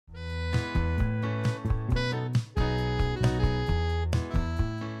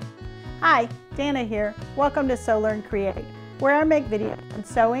Hi, Dana here. Welcome to Sew Learn Create, where I make videos on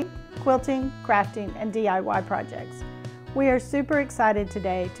sewing, quilting, crafting, and DIY projects. We are super excited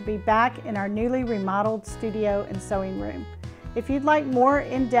today to be back in our newly remodeled studio and sewing room. If you'd like more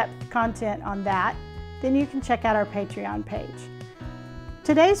in-depth content on that, then you can check out our Patreon page.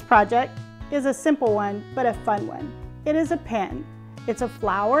 Today's project is a simple one, but a fun one. It is a pin. It's a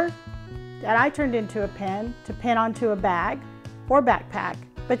flower that I turned into a pin to pin onto a bag or backpack,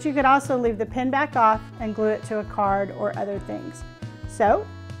 but you could also leave the pin back off and glue it to a card or other things. So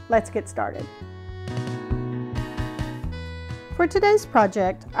let's get started. For today's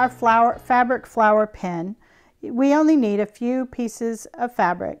project, our fabric flower pin, we only need a few pieces of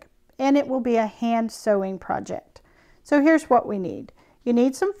fabric, and it will be a hand sewing project. So here's what we need. You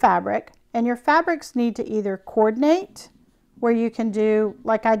need some fabric, and your fabrics need to either coordinate, where you can do,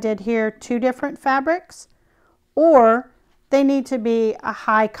 like I did here, 2 different fabrics, or they need to be a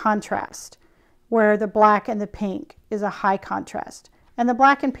high contrast, where the black and the pink is a high contrast. And the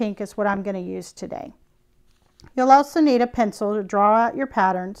black and pink is what I'm going to use today. You'll also need a pencil to draw out your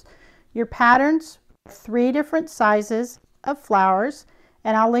patterns. Your patterns, 3 different sizes of flowers,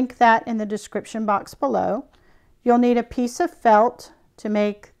 and I'll link that in the description box below. You'll need a piece of felt to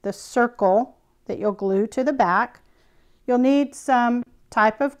make the circle that you'll glue to the back. You'll need some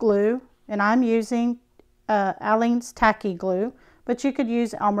type of glue, and I'm using Aleene's Tacky Glue, but you could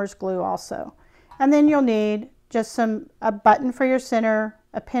use Elmer's glue also. And then you'll need just a button for your center,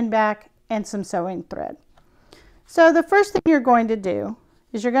 a pin back, and some sewing thread. So the first thing you're going to do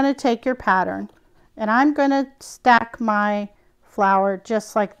is you're going to take your pattern, and I'm going to stack my flower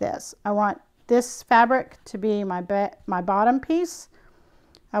just like this. I want this fabric to be my bottom piece.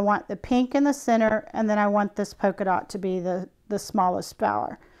 I want the pink in the center, and then I want this polka dot to be the smallest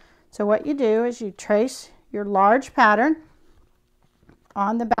flower. So what you do is you trace your large pattern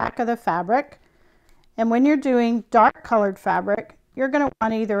on the back of the fabric, and when you're doing dark colored fabric, you're going to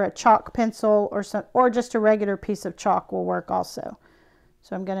want either a chalk pencil or just a regular piece of chalk will work also.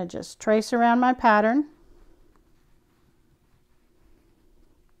 So I'm going to just trace around my pattern.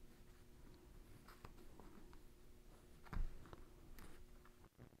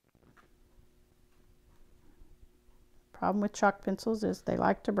 Problem with chalk pencils is they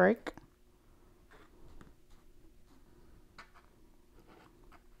like to break.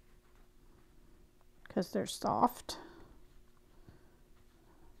 Because they're soft.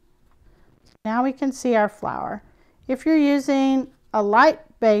 Now we can see our flower. If you're using a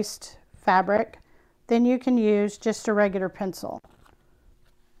light-based fabric, then you can use just a regular pencil.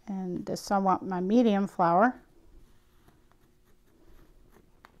 And this, I want my medium flower.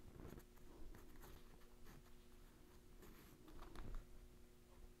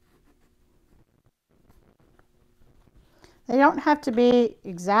 They don't have to be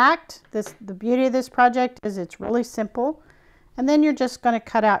exact. The beauty of this project is it's really simple. And then you're just going to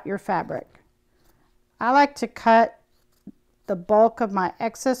cut out your fabric. I like to cut the bulk of my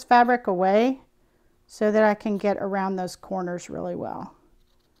excess fabric away so that I can get around those corners really well.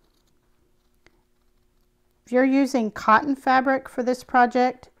 If you're using cotton fabric for this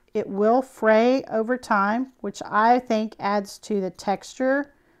project, it will fray over time, which I think adds to the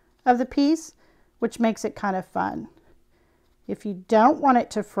texture of the piece, which makes it kind of fun. If you don't want it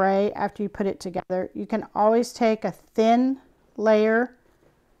to fray after you put it together, you can always take a thin layer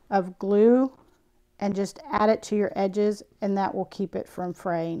of glue and just add it to your edges, and that will keep it from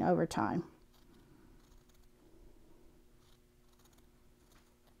fraying over time.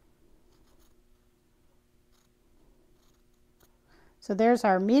 So there's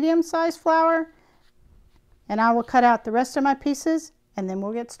our medium-sized flower, and I will cut out the rest of my pieces, and then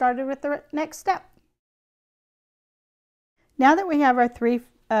we'll get started with the next step. Now that we have our 3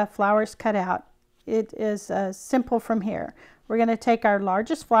 flowers cut out, it is simple from here. We're going to take our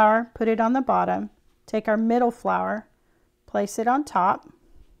largest flower, put it on the bottom, take our middle flower, place it on top,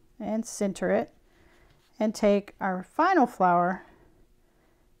 and center it, and take our final flower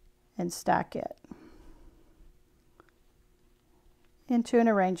and stack it into an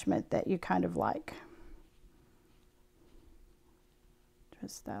arrangement that you kind of like.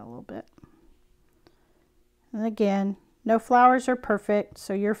 Twist that a little bit. And again, no flowers are perfect,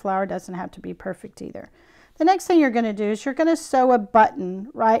 so your flower doesn't have to be perfect either. The next thing you're going to do is you're going to sew a button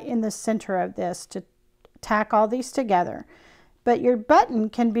right in the center of this to tack all these together. But your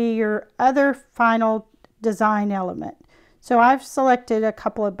button can be your other final design element. So I've selected a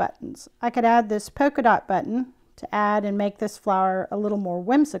couple of buttons. I could add this polka dot button to add and make this flower a little more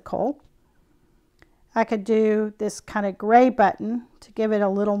whimsical. I could do this kind of gray button to give it a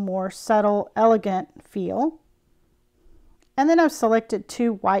little more subtle, elegant feel. And then I've selected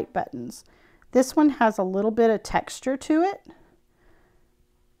 2 white buttons. This one has a little bit of texture to it.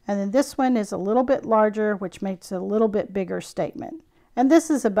 And then this one is a little bit larger, which makes it a little bit bigger statement. And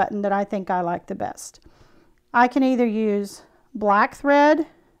this is a button that I think I like the best. I can either use black thread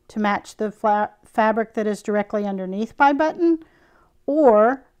to match the fabric that is directly underneath my button,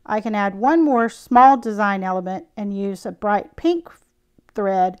 or I can add one more small design element and use a bright pink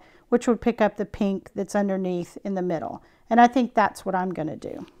thread, which would pick up the pink that's underneath in the middle. And I think that's what I'm going to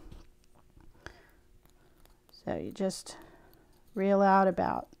do. So you just reel out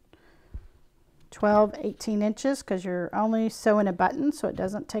about 12, 18 inches because you're only sewing a button, so it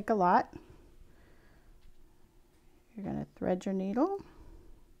doesn't take a lot. You're going to thread your needle.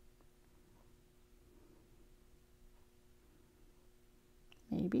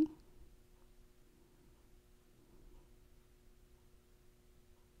 Maybe.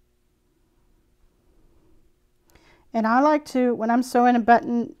 And I like to, when I'm sewing a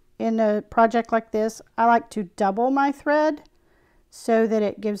button in a project like this, I like to double my thread so that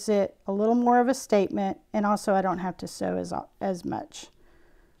it gives it a little more of a statement, and also I don't have to sew as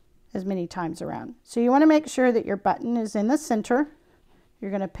many times around. So you want to make sure that your button is in the center.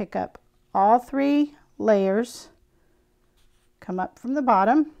 You're going to pick up all 3 layers, come up from the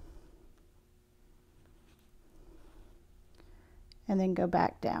bottom, and then go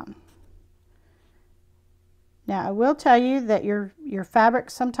back down. Now I will tell you that your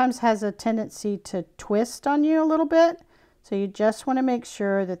fabric sometimes has a tendency to twist on you a little bit, so you just want to make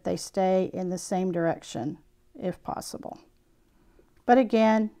sure that they stay in the same direction if possible. But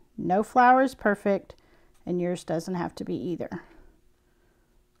again, no flower is perfect, and yours doesn't have to be either.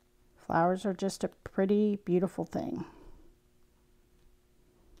 Flowers are just a pretty beautiful thing.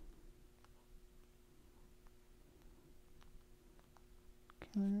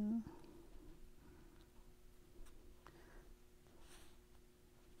 Okay.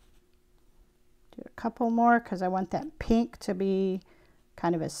 Do a couple more because I want that pink to be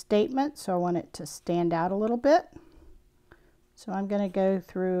kind of a statement, so I want it to stand out a little bit. So I'm going to go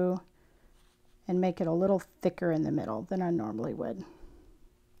through and make it a little thicker in the middle than I normally would.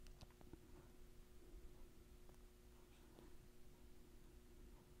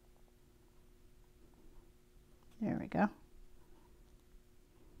 There we go.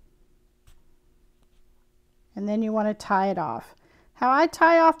 And then you want to tie it off. How I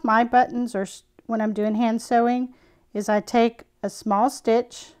tie off my buttons, or when I'm doing hand sewing, is I take a small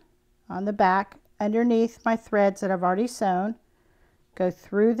stitch on the back underneath my threads that I've already sewn, go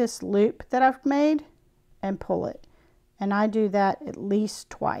through this loop that I've made, and pull it. And I do that at least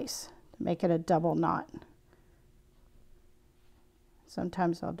twice to make it a double knot.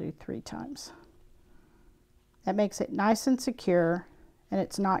 Sometimes I'll do 3 times. That makes it nice and secure, and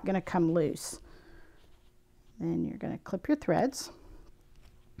it's not going to come loose. Then you're going to clip your threads.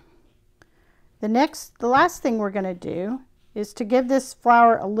 The last thing we're going to do is to give this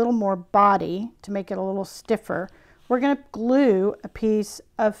flower a little more body, to make it a little stiffer. We're going to glue a piece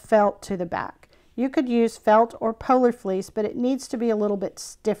of felt to the back. You could use felt or polar fleece, but it needs to be a little bit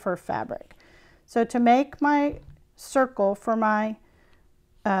stiffer fabric. So to make my circle for my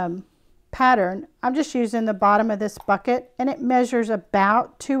pattern, I'm just using the bottom of this bucket, and it measures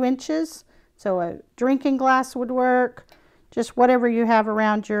about 2 inches. So a drinking glass would work, just whatever you have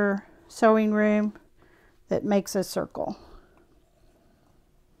around your sewing room that makes a circle.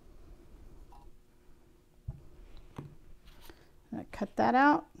 I'm going to cut that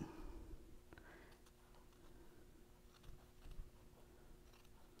out.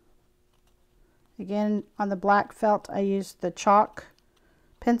 Again, on the black felt, I used the chalk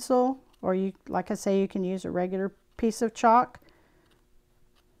pencil, or you, like I say, you can use a regular piece of chalk.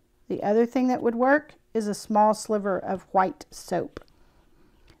 The other thing that would work is a small sliver of white soap.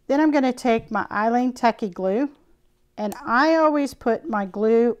 Then I'm going to take my Aleene's Tacky Glue, and I always put my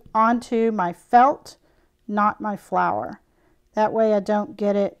glue onto my felt, not my flower. That way I don't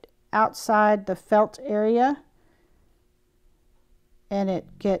get it outside the felt area and it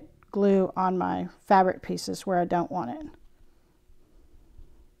get glue on my fabric pieces where I don't want it.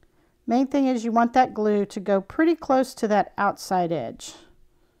 Main thing is you want that glue to go pretty close to that outside edge.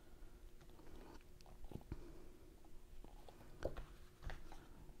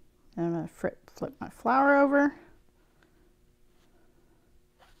 I'm going to flip my flower over.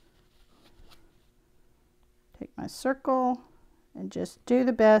 Take my circle and just do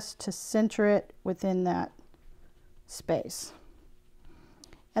the best to center it within that space.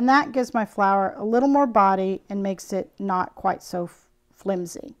 And that gives my flower a little more body and makes it not quite so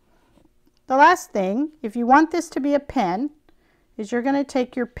flimsy. The last thing, if you want this to be a pen, is you're going to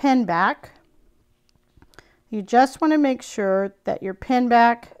take your pen back You just want to make sure that your pin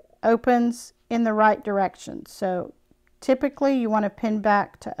back opens in the right direction. So typically you want a pin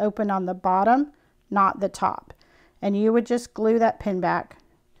back to open on the bottom, not the top. And you would just glue that pin back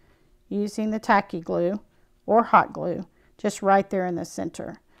using the tacky glue or hot glue, just right there in the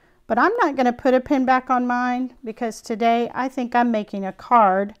center. But I'm not going to put a pin back on mine because today I think I'm making a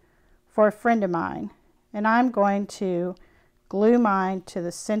card for a friend of mine. And I'm going to glue mine to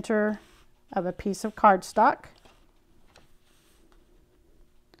the center of a piece of cardstock.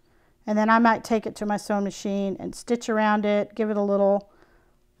 And then I might take it to my sewing machine and stitch around it, give it a little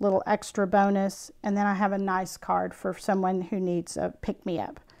extra bonus, and then I have a nice card for someone who needs a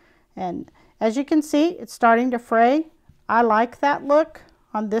pick-me-up. And as you can see, it's starting to fray. I like that look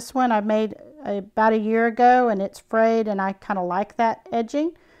on this one. I made about a year ago and it's frayed, and I kind of like that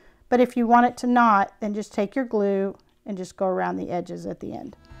edging. But if you want it to not, then just take your glue and just go around the edges at the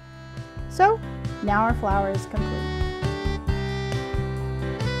end. So now our flower is complete.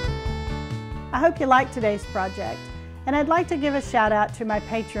 I hope you liked today's project, and I'd like to give a shout out to my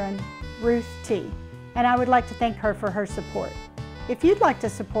patron, Ruth T, and I would like to thank her for her support. If you'd like to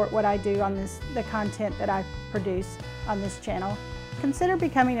support what I do on the content that I produce on this channel, consider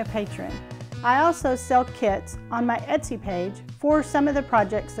becoming a patron. I also sell kits on my Etsy page for some of the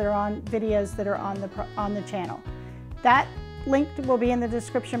projects that are on videos that are on the channel. That link will be in the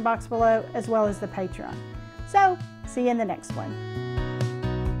description box below, as well as the Patreon. So, see you in the next one.